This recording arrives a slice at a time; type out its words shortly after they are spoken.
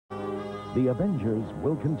The Avengers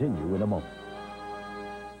will continue in a moment.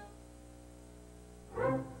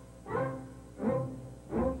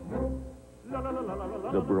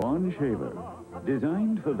 The Braun Shaver,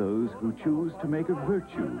 designed for those who choose to make a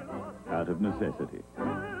virtue out of necessity.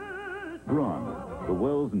 Braun, the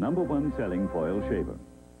world's #1 selling foil shaver.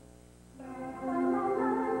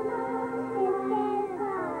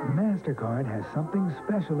 MasterCard has something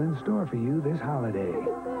special in store for you this holiday.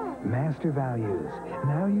 Master Values.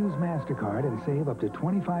 Now use MasterCard and save up to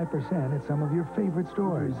 25% at some of your favorite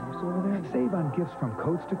stores. Save on gifts from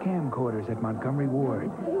coats to camcorders at Montgomery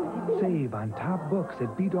Ward. Save on top books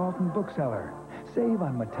at B. Dalton Bookseller. Save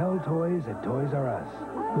on Mattel toys at Toys R Us.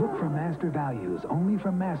 Look for Master Values only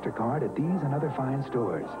from MasterCard at these and other fine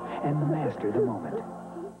stores. And master the moment.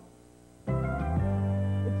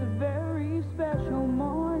 It's a very special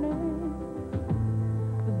morning.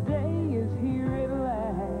 The day is here at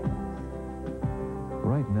last.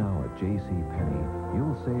 Right now at JCPenney,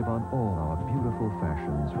 you'll save on all our beautiful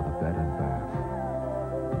fashions for the bed and bath.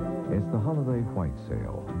 It's the Holiday White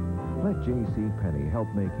Sale. Let JCPenney help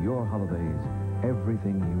make your holidays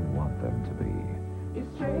everything you want them to be.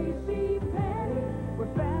 It's JCPenney, where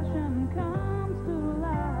fashion comes to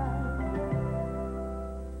life.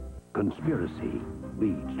 Conspiracy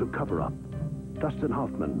leads to cover-up. Dustin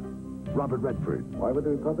Hoffman, Robert Redford. Why would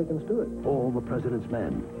the Republicans do it? All the President's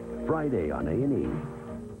Men. Friday on A&E.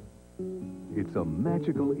 It's a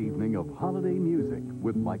magical evening of holiday music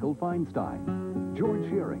with Michael Feinstein, George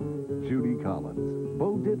Shearing, Judy Collins,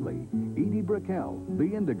 Bo Diddley, Edie Brickell,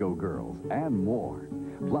 the Indigo Girls, and more.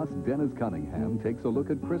 Plus, Dennis Cunningham takes a look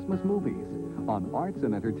at Christmas movies on Arts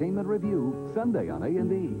and Entertainment Revue, Sunday on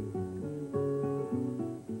A&E.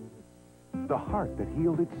 The Heart That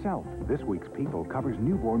Healed Itself. This week's People covers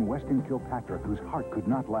newborn Weston Kilpatrick, whose heart could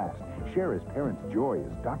not last. Share his parents' joy,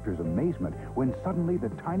 his doctor's amazement, when suddenly the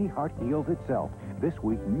tiny heart heals itself. This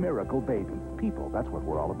week, Miracle Baby. People, that's what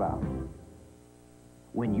we're all about.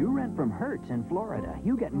 When you rent from Hertz in Florida,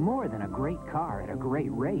 you get more than a great car at a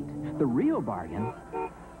great rate. The real bargain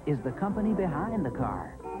is the company behind the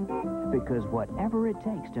car. Because whatever it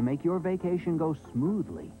takes to make your vacation go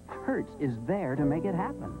smoothly, Hertz is there to make it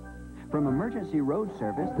happen. From emergency road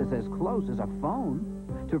service that's as close as a phone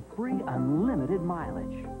to free unlimited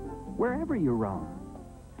mileage, wherever you roam.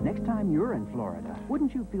 Next time you're in Florida,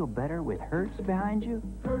 wouldn't you feel better with Hertz behind you?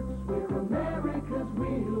 Hertz, we're America's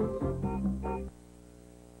wheels.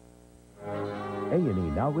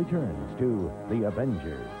 A&E now returns to The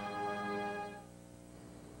Avengers.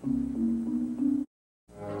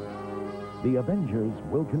 The Avengers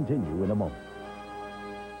will continue in a moment.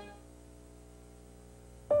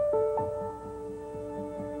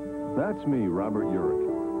 That's me, Robert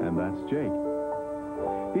Urich, and that's Jake.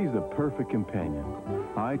 He's the perfect companion.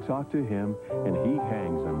 I talk to him, and he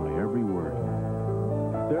hangs on my every word.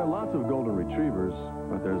 There are lots of golden retrievers,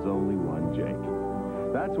 but there's only one Jake.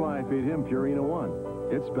 That's why I feed him Purina One.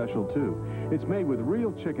 It's special, too. It's made with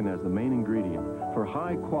real chicken as the main ingredient for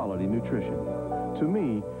high-quality nutrition. To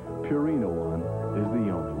me, Purina One is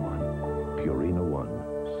the only one. Purina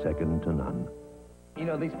One, second to none. You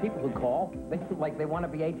know, these people who call, they feel like they want to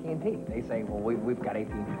be at&t. They say, well, we've got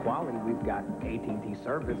at&t quality, we've got at&t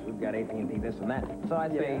service, we've got at&t this and that. So I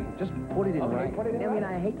say, just put it in right. Put it in I mean,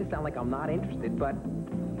 I hate to sound like I'm not interested, but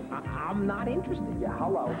I'm not interested. Yeah,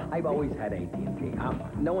 hello. I've always had at&t.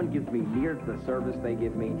 No one gives me near the service they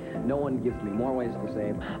give me. No one gives me more ways to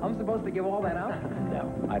save. I'm supposed to give all that up?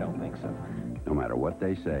 No, I don't think so. No matter what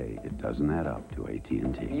they say, it doesn't add up to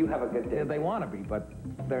at&t. You have a good day. They want to be, but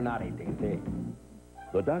they're not at&t.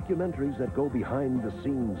 The documentaries that go behind the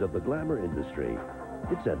scenes of the glamour industry.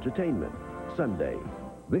 It's entertainment. Sunday.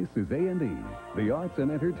 This is A&E, the Arts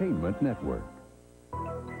and Entertainment Network.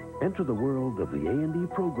 Enter the world of the A&E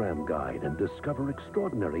program guide and discover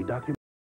extraordinary documentaries.